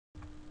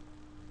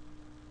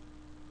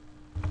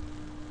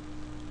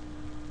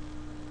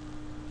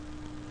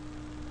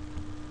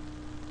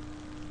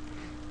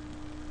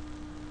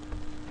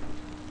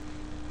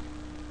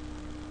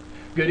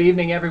Good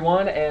evening,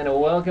 everyone, and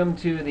welcome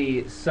to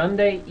the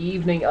Sunday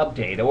evening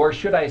update, or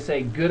should I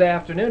say good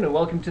afternoon, and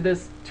welcome to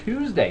this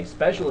Tuesday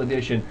special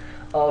edition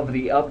of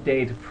the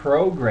update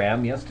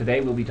program. Yes, today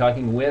we'll be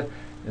talking with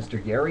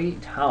Mr. Gary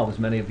Taubes.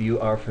 Many of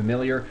you are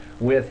familiar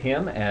with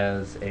him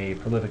as a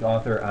prolific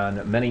author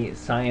on many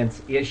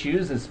science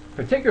issues, is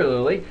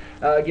particularly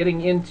getting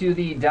into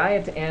the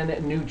diet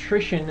and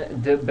nutrition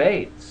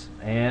debates.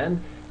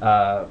 And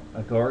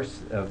of course,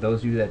 those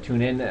of you that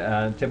tune in,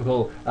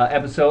 typical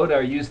episode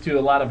are used to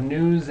a lot of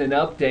news and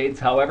updates.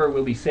 However,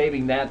 we'll be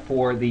saving that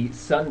for the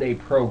Sunday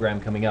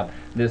program coming up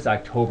this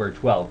October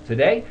 12th.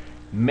 Today,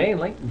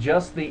 mainly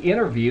just the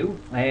interview,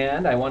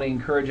 and I want to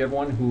encourage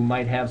everyone who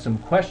might have some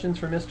questions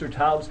for Mr.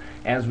 Taubes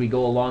as we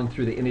go along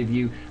through the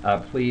interview.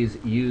 Please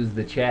use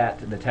the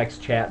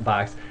text chat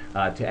box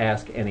to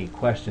ask any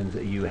questions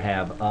that you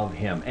have of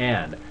him.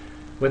 And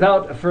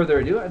without further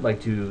ado, I'd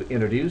like to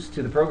introduce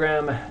to the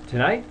program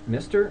tonight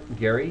Mr.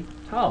 Gary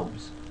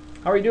Taubes.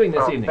 How are you doing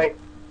this evening?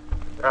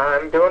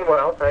 I'm doing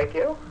well, thank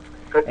you.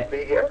 Good to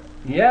be here.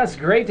 Yes,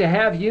 great to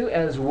have you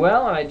as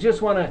well. And I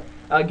just want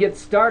to get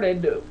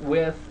started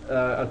with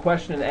a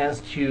question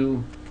as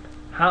to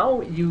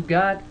how you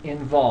got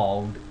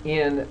involved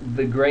in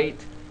the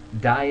great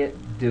diet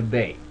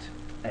debate.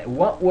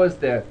 What was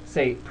the,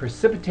 say,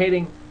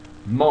 precipitating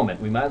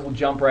moment? We might as well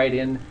jump right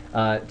in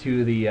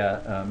to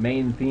the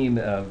main theme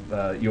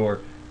of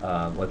your,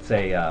 let's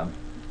say,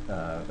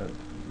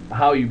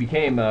 how you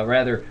became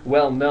rather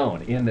well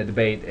known in the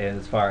debate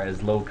as far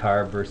as low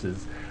carb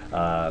versus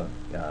the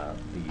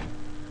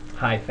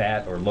high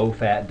fat or low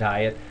fat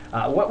diet.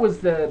 What was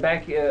the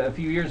back a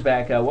few years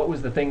back? What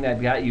was the thing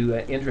that got you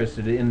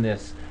interested in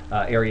this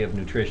area of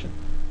nutrition?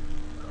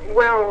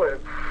 Well,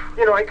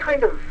 I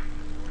kind of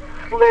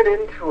slid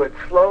into it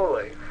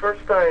slowly.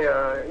 First,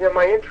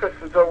 my interest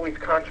was always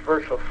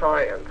controversial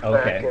science.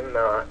 Okay. Back in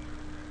the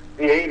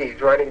 80s,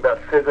 writing about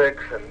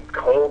physics and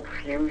cold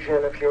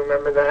fusion, if you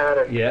remember that.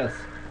 And yes.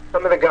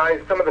 Some of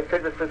the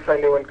physicists I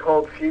knew in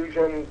cold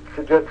fusion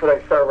suggested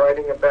I start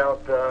writing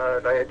about,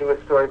 I do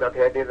a story about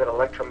the idea that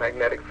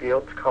electromagnetic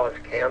fields cause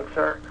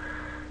cancer.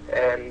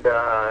 And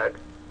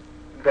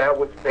that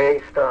was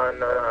based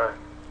on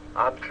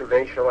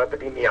observational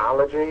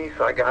epidemiology.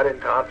 So I got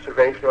into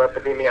observational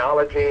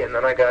epidemiology, and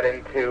then I got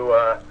into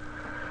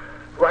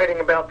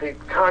writing about the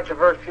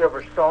controversy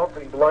over salt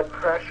and blood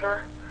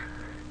pressure.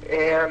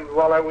 And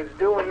while I was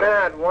doing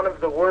that, one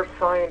of the worst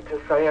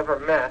scientists I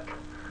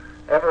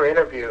ever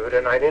interviewed,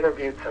 and I'd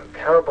interviewed some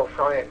terrible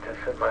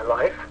scientists in my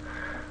life,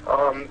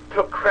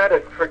 took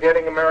credit for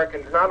getting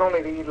Americans not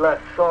only to eat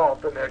less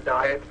salt in their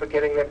diets, but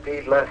getting them to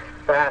eat less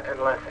fat and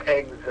less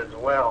eggs as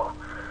well.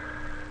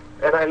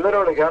 And I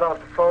literally got off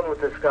the phone with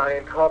this guy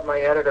and called my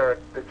editor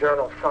at the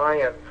journal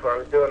Science, where I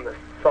was doing the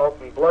salt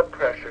and blood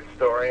pressure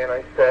story, and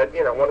I said,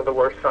 one of the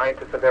worst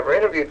scientists I've ever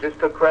interviewed just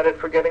took credit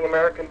for getting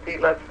Americans to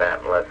eat less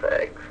fat and less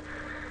eggs.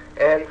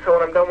 And so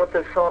when I'm done with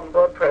this salt and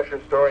blood pressure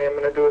story, I'm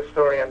going to do a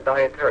story on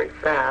dietary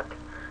fat.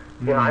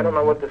 I don't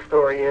know what the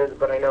story is,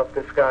 but I know if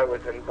this guy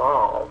was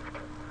involved,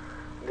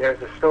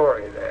 there's a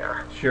story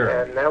there. Sure.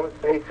 And that was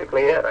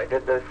basically it. I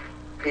did this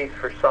piece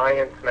for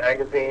Science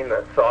magazine,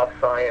 the soft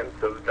science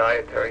of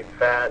dietary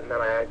fat, and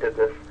then I did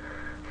this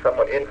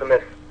somewhat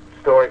infamous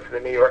story for the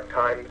New York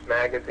Times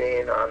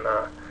magazine on,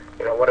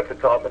 what if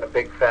it's all been a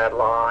big fat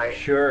lie?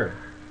 Sure.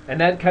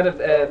 And that kind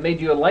of made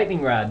you a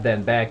lightning rod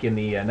then back in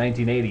the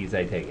 1980s,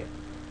 I take it.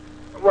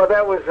 Well,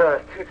 that was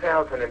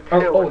 2002.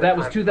 Oh, that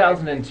was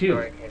 2002.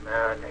 Story came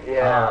out.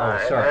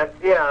 Yeah. sorry.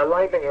 A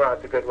lightning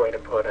rod's a good way to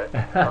put it.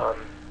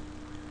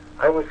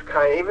 I was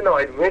even though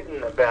I'd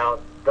written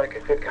about, like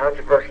I said,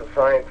 controversial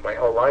science my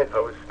whole life, I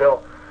was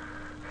still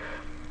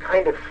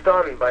kind of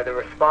stunned by the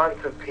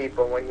response of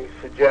people when you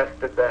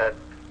suggested that,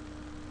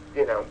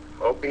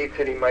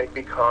 obesity might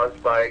be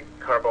caused by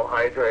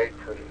carbohydrates,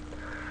 and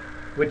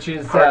which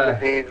is heart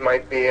disease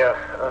might be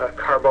a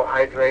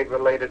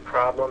carbohydrate-related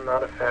problem,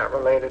 not a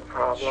fat-related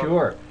problem.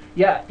 Sure.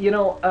 Yeah,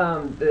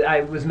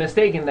 I was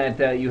mistaken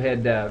that you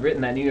had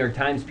written that New York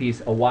Times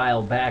piece a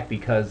while back,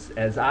 because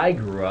as I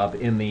grew up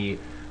in the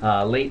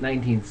late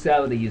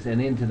 1970s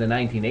and into the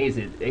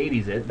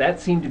 1980s, that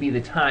seemed to be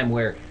the time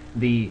where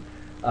the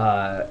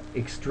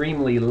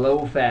extremely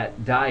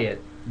low-fat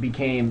diet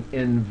became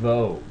in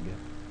vogue.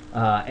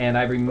 And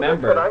I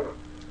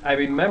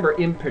remember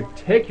in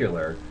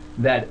particular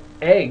that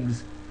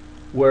eggs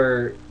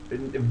were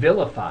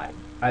vilified.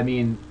 I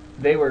mean,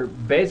 they were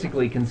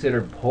basically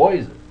considered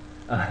poison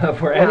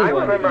for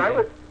anyone. I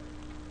remember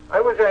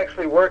I was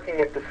actually working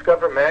at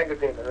Discover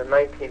magazine in the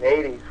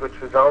 1980s, which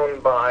was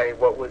owned by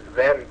what was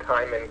then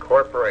Time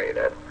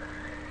Incorporated.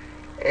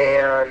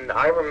 And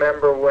I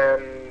remember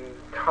when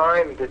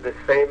Time did this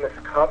famous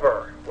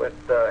cover with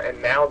and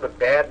now the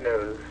bad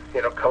news,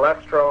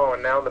 cholesterol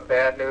and now the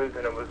bad news,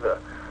 and it was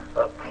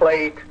a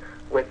plate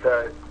with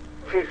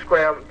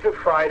two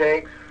fried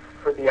eggs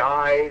for the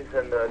eyes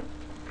and a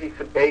piece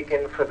of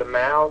bacon for the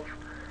mouth.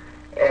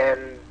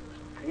 And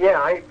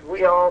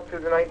we all through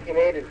the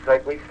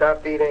 1980s, we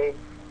stopped eating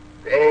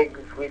eggs.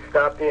 We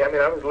stopped eating.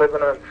 I was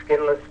living on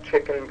skinless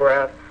chicken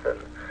breasts and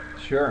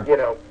Sure.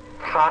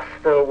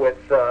 Pasta with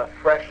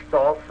fresh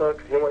salsa,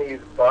 because you don't want to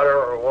use butter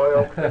or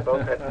oil because they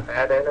both had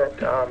fat in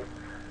it.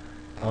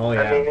 Oh I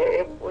yeah. mean,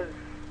 it was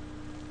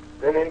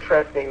an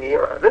interesting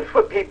era. This is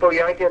what people,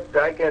 I get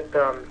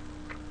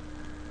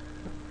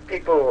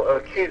people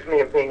accuse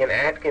me of being an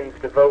Atkins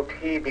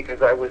devotee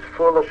because I was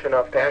foolish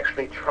enough to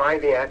actually try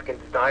the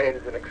Atkins diet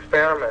as an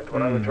experiment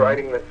when I was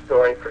writing this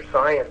story for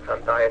Science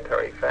on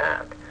dietary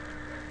fat.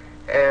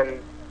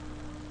 And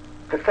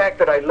the fact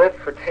that I lived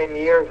for 10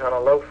 years on a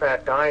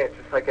low-fat diet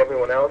just like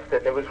everyone else did,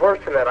 and it was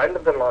worse than that. I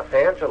lived in Los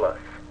Angeles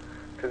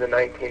through the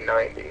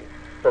 1990s.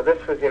 So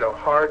this was,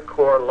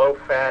 hardcore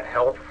low-fat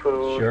health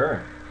food.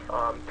 Sure.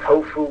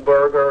 Tofu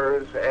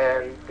burgers,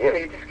 and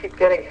you just keep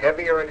getting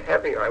heavier and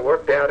heavier. I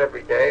worked out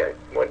every day. I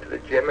went to the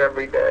gym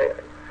every day.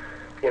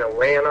 I,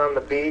 ran on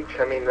the beach.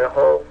 I mean, the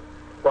whole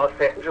Los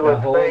Angeles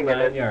The whole thing.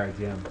 9 yards,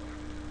 yeah.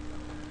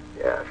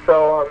 Yeah.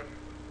 So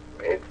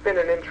it's been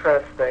an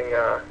interesting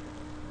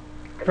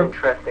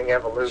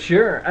evolution.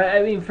 Sure.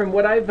 I mean, from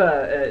what I've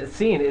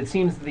seen, it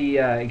seems the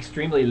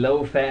extremely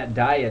low-fat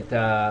diet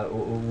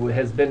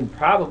has been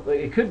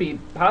it could be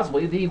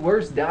possibly the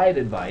worst diet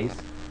advice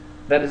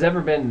that has ever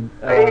been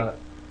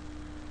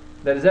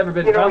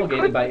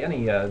promulgated by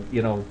any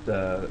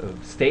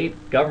state,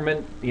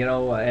 government,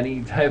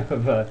 any type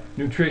of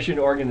nutrition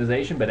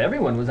organization. But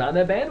everyone was on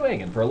that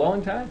bandwagon for a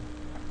long time.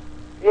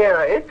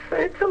 Yeah,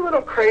 it's a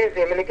little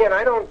crazy. I mean, again,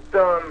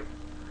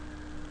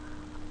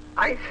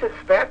 I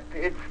suspect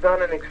it's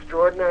done an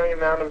extraordinary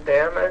amount of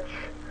damage,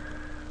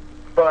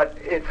 but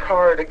it's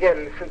hard,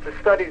 again, since the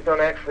studies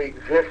don't actually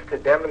exist to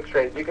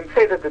demonstrate it. You can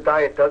say that the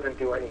diet doesn't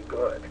do any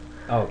good.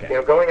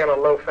 Okay. Going on a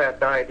low-fat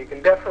diet, you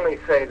can definitely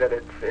say that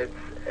it's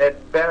at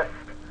best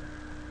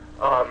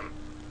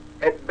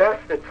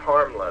it's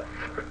harmless.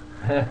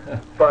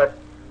 But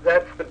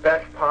that's the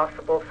best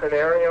possible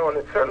scenario, and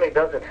it certainly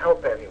doesn't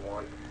help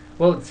anyone.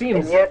 Well, it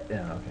seems. And yet,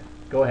 yeah. Okay.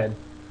 Go ahead.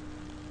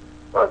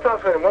 well, it's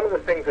also one of the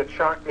things that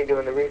shocked me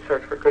doing the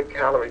research for good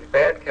calories,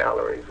 bad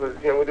calories was,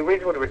 the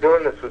reason we were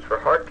doing this was for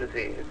heart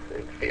disease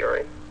in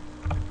theory,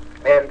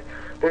 and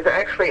there's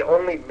actually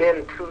only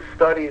been 2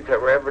 studies that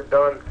were ever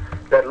done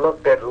that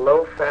looked at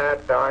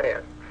low-fat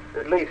diets,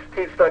 at least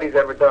 2 studies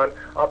ever done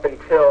up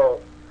until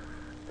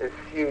this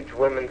huge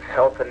women's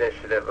health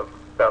initiative of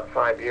about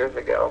 5 years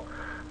ago.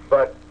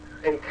 But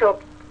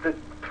until the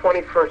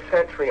 21st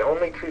century,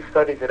 only 2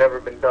 studies had ever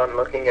been done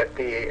looking at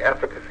the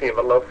efficacy of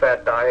a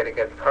low-fat diet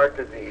against heart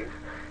disease.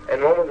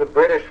 And one was a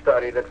British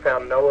study that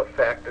found no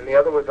effect, and the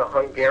other was a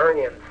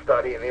Hungarian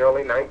study in the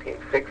early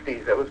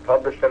 1960s that was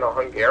published in a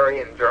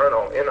Hungarian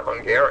journal in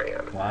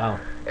Hungarian. Wow.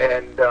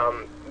 And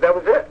that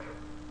was it.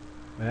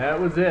 That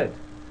was it.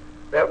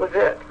 That was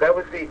it. That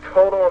was the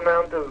total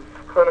amount of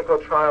clinical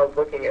trials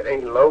looking at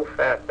a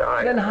low-fat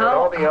diet. Then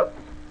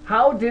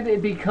how did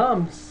it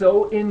become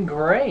so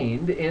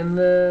ingrained in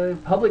the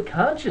public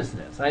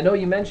consciousness? I know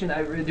you mentioned,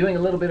 I was doing a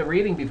little bit of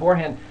reading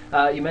beforehand,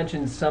 you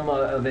mentioned some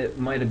of it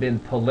might have been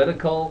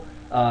political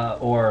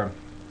or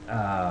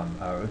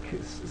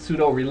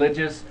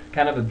pseudo-religious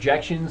kind of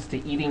objections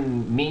to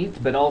eating meat,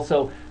 but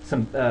also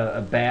some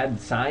bad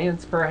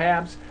science,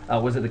 perhaps.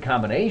 Was it a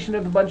combination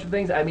of a bunch of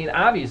things? I mean,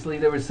 obviously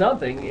there was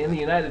something in the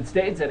United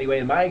States, anyway,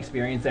 in my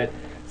experience, that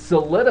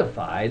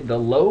solidified the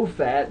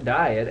low-fat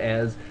diet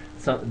as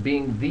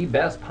being the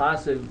best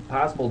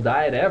possible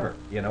diet ever.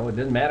 It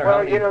doesn't matter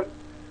how many...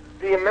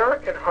 the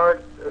American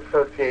Heart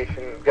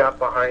Association got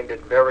behind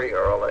it very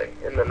early,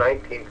 in the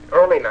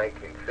early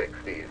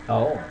 1960s.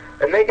 Oh.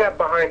 And they got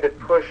behind it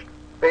pushed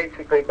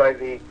basically by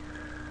the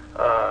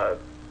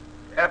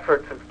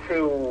efforts of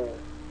 2,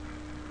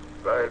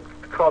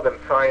 call them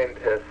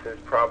scientists is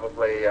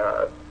probably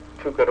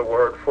too good a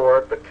word for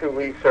it, but 2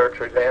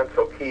 researchers,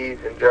 Ansel Keys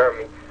and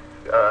Jeremy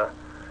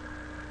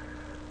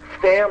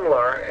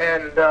Stamler.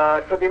 And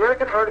so the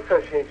American Heart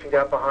Association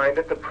got behind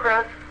it. The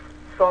press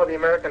saw the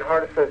American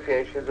Heart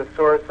Association as a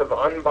source of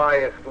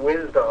unbiased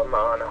wisdom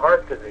on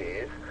heart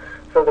disease.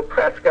 So the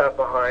press got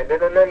behind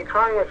it, and then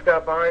Congress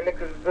got behind it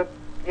because the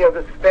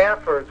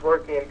staffers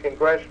working in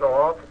congressional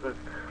offices,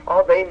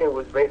 all they knew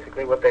was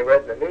basically what they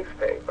read in the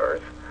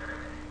newspapers.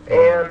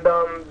 And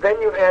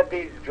then you had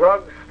these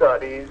drug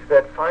studies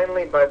that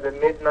finally, by the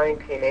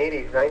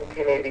mid-1980s,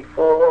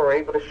 1984, were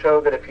able to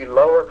show that if you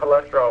lower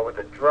cholesterol with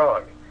a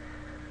drug,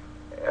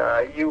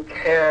 you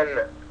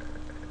can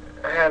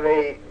have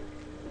a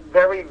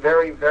very,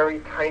 very,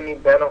 very tiny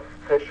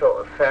beneficial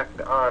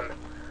effect on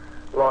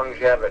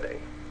longevity.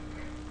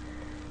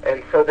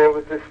 And so there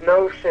was this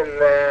notion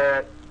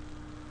that,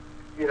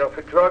 if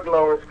a drug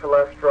lowers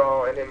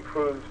cholesterol and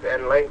improves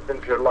and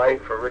lengthens your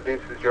life or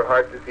reduces your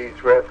heart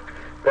disease risk,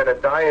 then a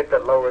diet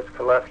that lowers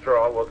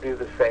cholesterol will do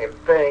the same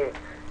thing.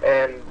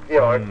 And,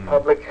 our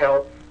public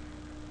health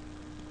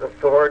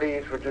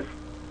authorities were just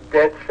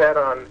dead set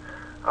on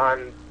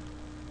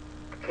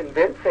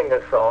convincing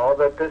us all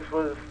that this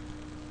was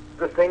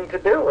the thing to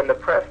do, and the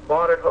press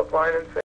bought it hook, line, and sinker.